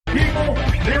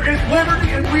is liberty,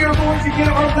 and we are going to get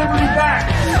our liberty back.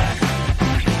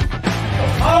 The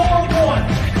power of one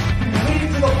can lead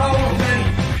to the power of many.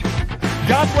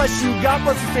 God bless you. God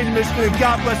bless the state of Michigan. And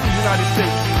God bless the United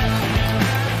States.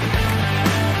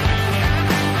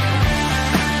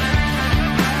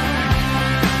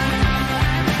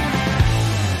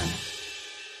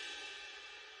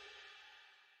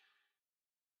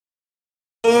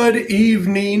 Good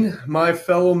evening, my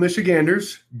fellow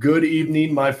Michiganders. Good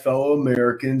evening, my fellow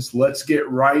Americans. Let's get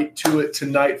right to it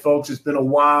tonight, folks. It's been a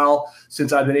while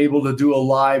since I've been able to do a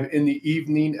live in the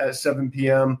evening at 7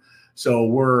 p.m. So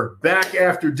we're back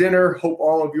after dinner. Hope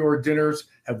all of your dinners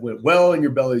have went well and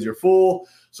your bellies are full.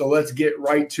 So let's get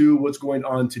right to what's going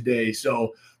on today.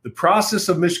 So the process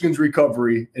of Michigan's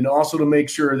recovery, and also to make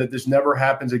sure that this never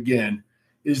happens again,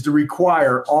 is to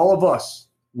require all of us,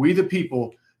 we the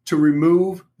people, to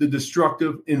remove the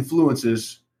destructive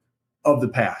influences of the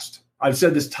past. I've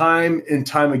said this time and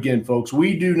time again, folks.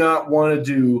 We do not want to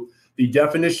do the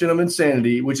definition of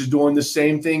insanity, which is doing the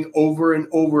same thing over and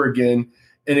over again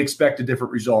and expect a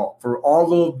different result. For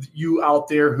all of you out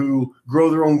there who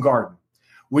grow their own garden,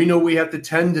 we know we have to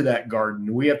tend to that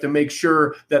garden. We have to make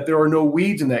sure that there are no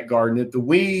weeds in that garden. If the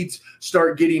weeds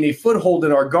start getting a foothold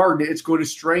in our garden, it's going to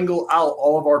strangle out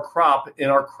all of our crop, and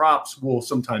our crops will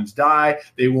sometimes die.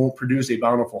 They won't produce a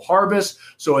bountiful harvest.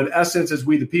 So in essence, as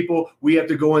we the people, we have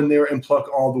to go in there and pluck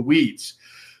all the weeds.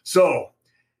 So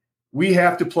we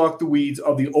have to pluck the weeds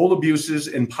of the old abuses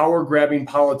and power-grabbing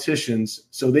politicians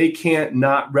so they can't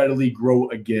not readily grow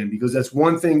again. Because that's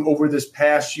one thing over this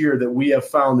past year that we have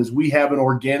found is we have an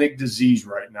organic disease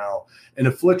right now, an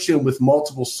affliction with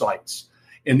multiple sites.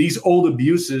 And these old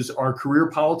abuses are career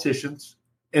politicians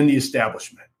and the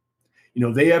establishment. You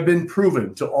know, they have been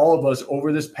proven to all of us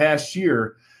over this past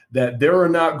year that they are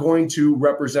not going to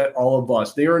represent all of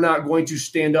us. They are not going to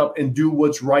stand up and do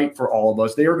what's right for all of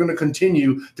us. They are going to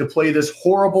continue to play this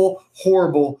horrible,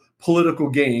 horrible political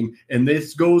game. And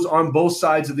this goes on both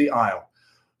sides of the aisle.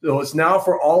 So it's now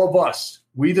for all of us,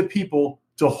 we the people,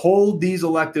 to hold these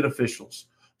elected officials,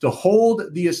 to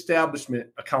hold the establishment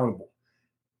accountable.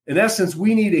 In essence,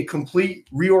 we need a complete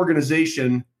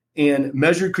reorganization and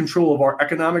measured control of our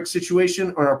economic situation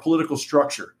and our political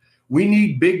structure. We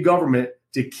need big government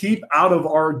to keep out of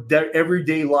our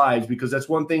everyday lives, because that's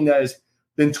one thing that has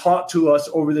been taught to us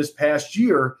over this past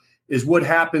year is what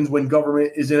happens when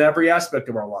government is in every aspect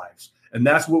of our lives. And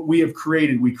that's what we have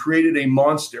created. We created a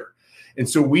monster. And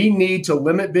so we need to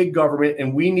limit big government,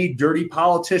 and we need dirty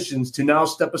politicians to now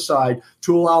step aside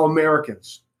to allow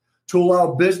Americans, to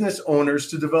allow business owners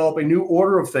to develop a new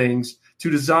order of things to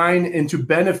design and to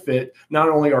benefit not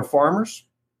only our farmers,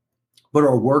 but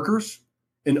our workers,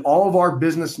 and all of our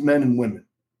businessmen and women.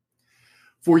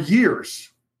 For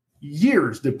years,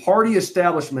 the party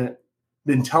establishment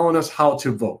been telling us how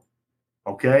to vote,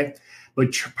 okay?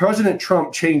 But President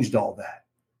Trump changed all that.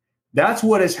 That's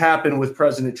what has happened with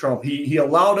President Trump. He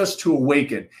allowed us to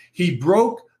awaken. He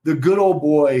broke the good old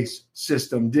boys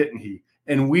system, didn't he?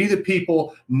 And we, the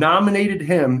people, nominated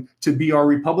him to be our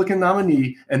Republican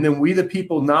nominee, and then we, the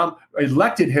people,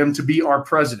 elected him to be our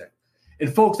president.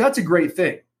 And folks, that's a great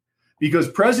thing.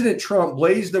 Because President Trump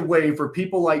blazed the way for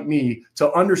people like me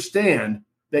to understand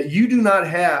that you do not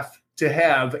have to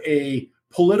have a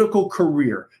political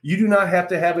career. You do not have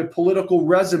to have a political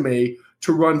resume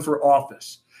to run for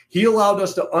office. He allowed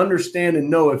us to understand and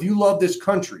know if you love this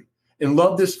country and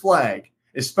love this flag,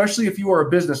 especially if you are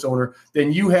a business owner,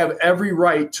 then you have every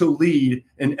right to lead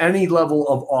in any level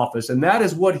of office. And that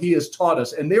is what he has taught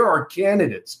us. And there are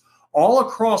candidates all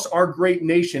across our great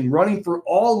nation running for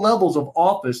all levels of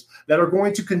office that are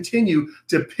going to continue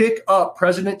to pick up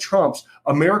President Trump's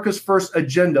America's First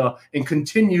agenda and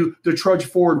continue to trudge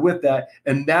forward with that.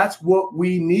 And that's what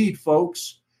we need,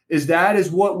 folks, that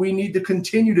is what we need to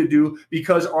continue to do,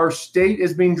 because our state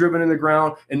is being driven in the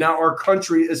ground and now our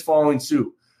country is following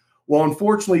suit. Well,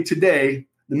 unfortunately, today,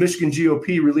 the Michigan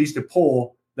GOP released a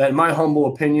poll that, in my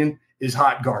humble opinion, is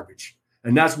hot garbage.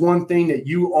 And that's one thing that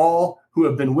you all who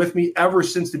have been with me ever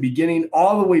since the beginning,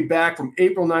 all the way back from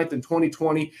April 9th in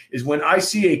 2020, is when I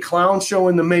see a clown show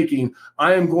in the making,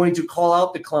 I am going to call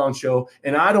out the clown show.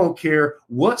 And I don't care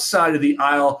what side of the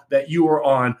aisle that you are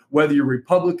on, whether you're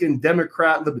Republican,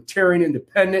 Democrat, Libertarian,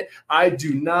 Independent, I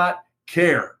do not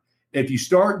care. If you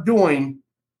start doing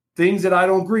things that I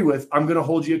don't agree with, I'm going to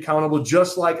hold you accountable,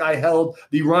 just like I held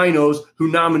the rhinos who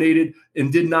nominated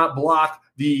and did not block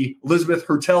the Elizabeth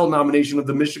Hertel nomination of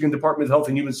the Michigan Department of Health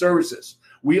and Human Services.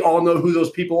 We all know who those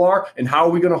people are, and how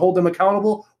are we going to hold them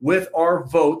accountable? With our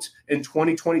vote in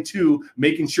 2022,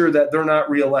 making sure that they're not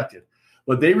reelected.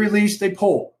 But they released a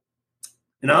poll,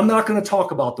 and I'm not going to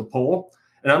talk about the poll.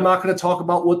 And I'm not going to talk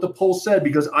about what the poll said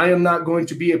because I am not going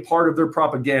to be a part of their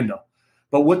propaganda.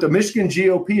 But what the Michigan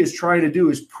GOP is trying to do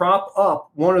is prop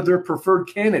up one of their preferred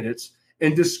candidates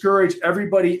and discourage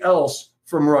everybody else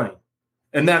from running.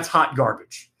 And that's hot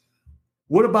garbage.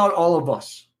 What about all of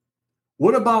us?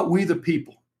 What about we the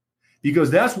people?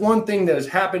 Because that's one thing that has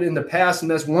happened in the past,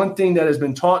 and that's one thing that has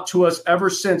been taught to us ever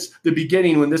since the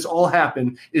beginning when this all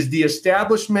happened, is the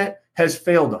establishment has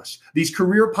failed us. These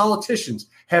career politicians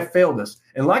have failed us.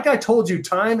 And like I told you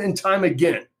time and time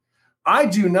again, I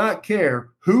do not care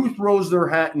who throws their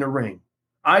hat in the ring.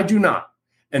 I do not.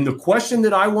 And the question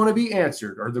that I want to be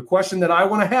answered, or the question that I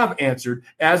want to have answered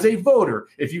as a voter,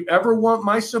 if you ever want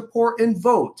my support and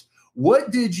vote,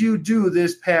 what did you do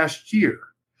this past year?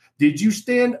 Did you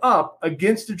stand up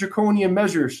against the draconian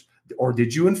measures, or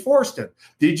did you enforce them?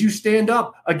 Did you stand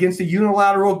up against the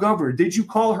unilateral governor? Did you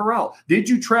call her out? Did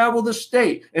you travel the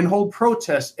state and hold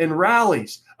protests and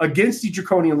rallies against the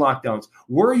draconian lockdowns?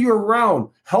 Were you around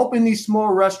helping these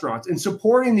small restaurants and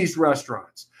supporting these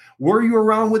restaurants? Were you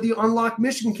around with the Unlock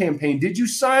Michigan campaign? Did you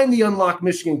sign the Unlock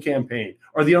Michigan campaign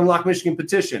or the Unlock Michigan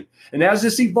petition? And as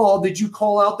this evolved, did you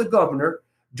call out the governor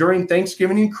during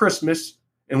Thanksgiving and Christmas?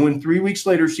 And when 3 weeks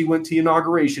later she went to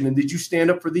inauguration, and did you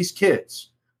stand up for these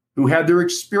kids who had their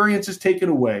experiences taken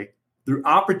away, their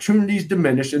opportunities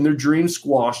diminished, and their dreams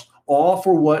squashed, all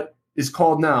for what is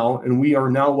called now, and we are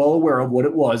now well aware of what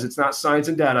it was. It's not science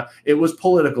and data. It was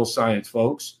political science,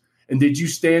 folks. And did you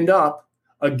stand up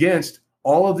against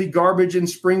all of the garbage in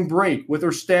spring break with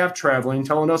her staff traveling,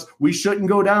 telling us we shouldn't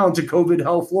go down to COVID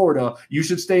hell Florida, you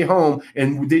should stay home?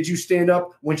 And did you stand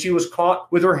up when she was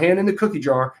caught with her hand in the cookie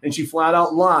jar and she flat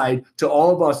out lied to all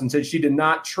of us and said she did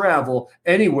not travel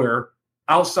anywhere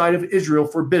outside of Israel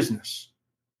for business?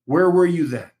 Where were you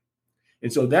then?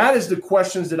 And so that is the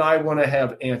questions that I want to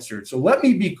have answered. So let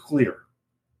me be clear.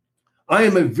 I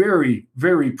am a very,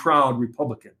 very proud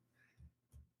Republican,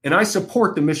 and I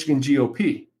support the Michigan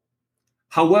GOP.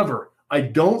 However, I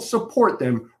don't support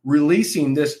them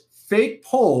releasing this fake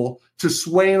poll to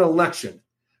sway an election.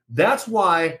 That's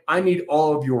why I need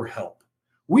all of your help.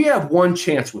 We have one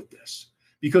chance with this,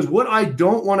 because what I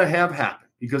don't want to have happen,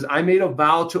 because I made a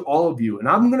vow to all of you, and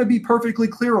I'm going to be perfectly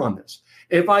clear on this.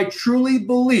 If I truly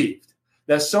believed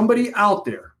that somebody out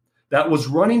there that was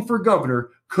running for governor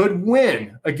could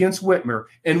win against Whitmer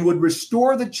and would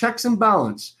restore the checks and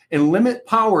balance and limit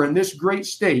power in this great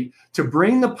state to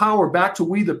bring the power back to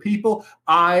we the people,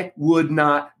 I would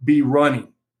not be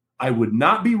running. I would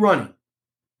not be running.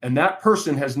 And that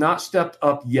person has not stepped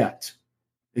up yet.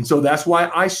 And so that's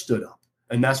why I stood up.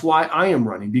 And that's why I am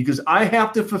running, because I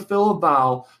have to fulfill a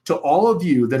vow to all of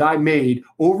you that I made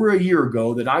over a year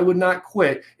ago that I would not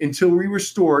quit until we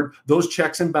restored those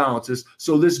checks and balances.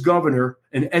 So this governor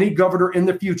and any governor in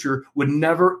the future would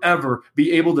never, ever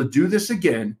be able to do this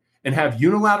again and have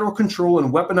unilateral control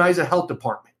and weaponize a health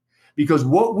department. Because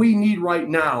what we need right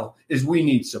now is we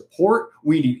need support,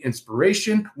 we need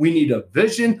inspiration, we need a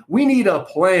vision, we need a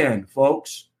plan,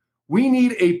 folks. We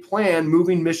need a plan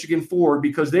moving Michigan forward,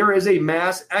 because there is a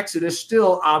mass exodus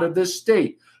still out of this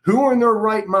state. Who in their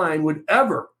right mind would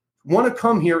ever want to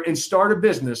come here and start a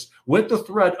business with the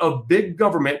threat of big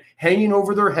government hanging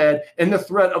over their head and the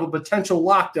threat of a potential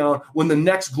lockdown when the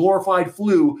next glorified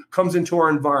flu comes into our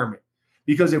environment?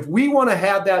 Because if we want to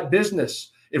have that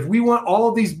business, if we want all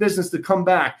of these businesses to come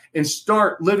back and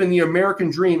start living the American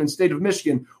dream in the state of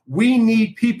Michigan, we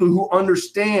need people who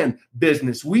understand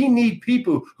business. We need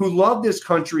people who love this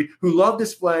country, who love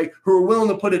this flag, who are willing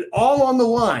to put it all on the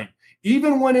line,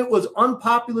 even when it was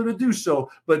unpopular to do so.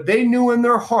 But they knew in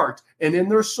their heart and in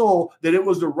their soul that it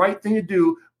was the right thing to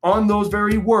do on those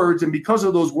very words. And because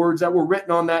of those words that were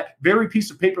written on that very piece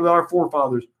of paper that our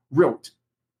forefathers wrote,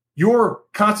 your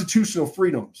constitutional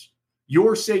freedoms,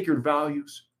 your sacred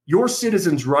values, your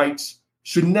citizens' rights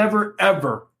should never,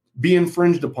 ever be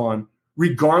infringed upon,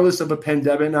 regardless of a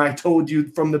pandemic. And I told you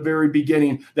from the very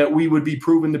beginning that we would be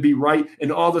proven to be right,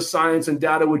 and all the science and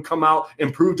data would come out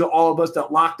and prove to all of us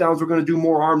that lockdowns were going to do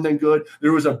more harm than good.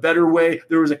 There was a better way.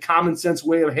 There was a common sense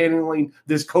way of handling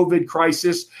this COVID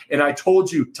crisis. And I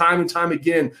told you time and time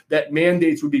again that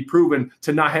mandates would be proven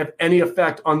to not have any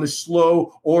effect on the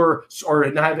slow or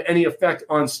not have any effect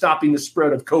on stopping the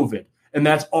spread of COVID. And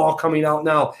that's all coming out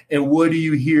now. And what do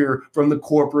you hear from the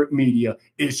corporate media?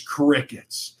 Is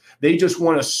crickets. They just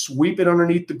want to sweep it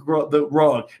underneath the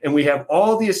rug. And we have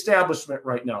all the establishment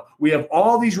right now. We have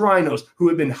all these rhinos who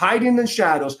have been hiding in the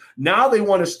shadows. Now they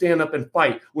want to stand up and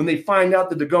fight when they find out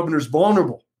that the governor's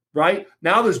vulnerable, right?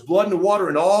 Now there's blood in the water,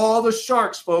 and all the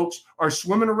sharks, folks, are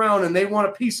swimming around and they want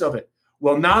a piece of it.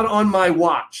 Well, not on my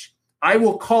watch. I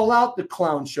will call out the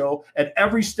clown show at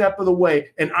every step of the way,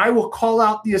 and I will call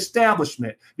out the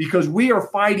establishment, because we are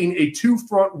fighting a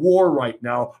two-front war right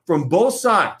now from both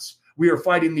sides. We are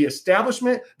fighting the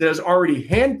establishment that has already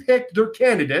handpicked their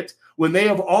candidate when they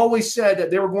have always said that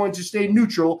they were going to stay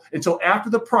neutral until after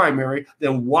the primary.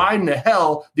 Then why in the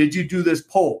hell did you do this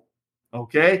poll?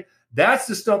 Okay, that's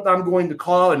the stuff that I'm going to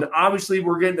call. And obviously,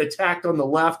 we're getting attacked on the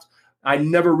left. I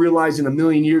never realized in a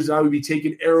million years I would be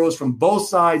taking arrows from both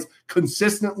sides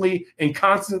consistently and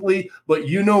constantly. But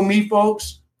you know me,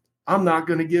 folks, I'm not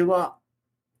going to give up.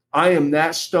 I am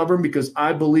that stubborn because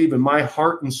I believe in my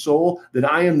heart and soul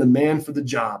that I am the man for the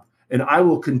job. And I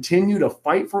will continue to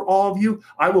fight for all of you.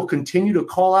 I will continue to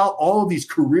call out all of these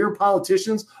career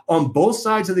politicians on both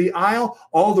sides of the aisle,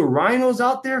 all the rhinos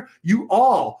out there. You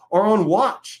all are on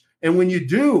watch. And when you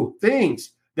do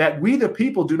things that we, the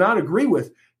people, do not agree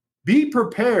with, be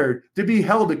prepared to be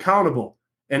held accountable.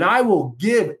 And I will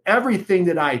give everything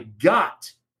that I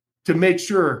got to make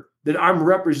sure that I'm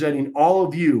representing all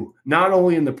of you, not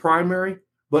only in the primary,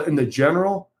 but in the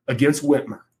general against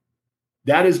Whitmer.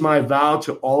 That is my vow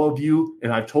to all of you.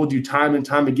 And I've told you time and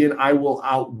time again, I will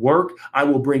outwork. I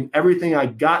will bring everything I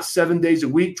got 7 days a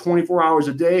week, 24 hours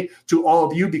a day to all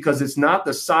of you, because it's not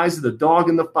the size of the dog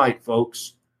in the fight,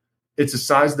 folks. It's the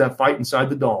size of that fight inside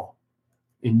the doll.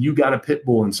 And you got a pit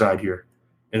bull inside here.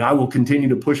 And I will continue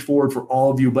to push forward for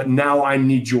all of you. But now I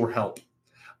need your help.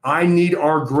 I need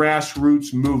our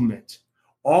grassroots movement.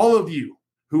 All of you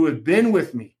who have been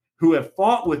with me, who have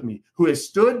fought with me, who have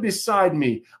stood beside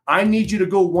me, I need you to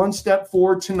go one step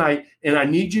forward tonight. And I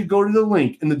need you to go to the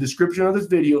link in the description of this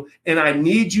video. And I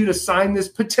need you to sign this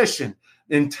petition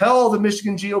and tell the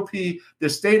Michigan GOP to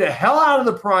stay the hell out of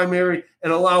the primary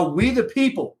and allow we, the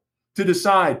people, to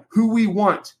decide who we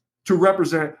want to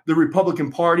represent the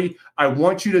Republican Party. I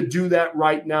want you to do that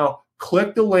right now.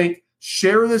 Click the link,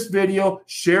 share this video,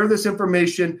 share this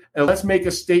information, and let's make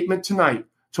a statement tonight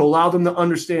to allow them to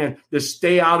understand to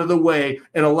stay out of the way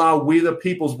and allow we, the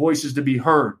people's voices, to be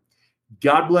heard.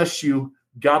 God bless you.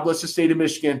 God bless the state of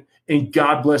Michigan, and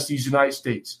God bless these United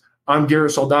States. I'm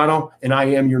Garrett Soldano, and I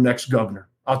am your next governor.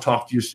 I'll talk to you soon.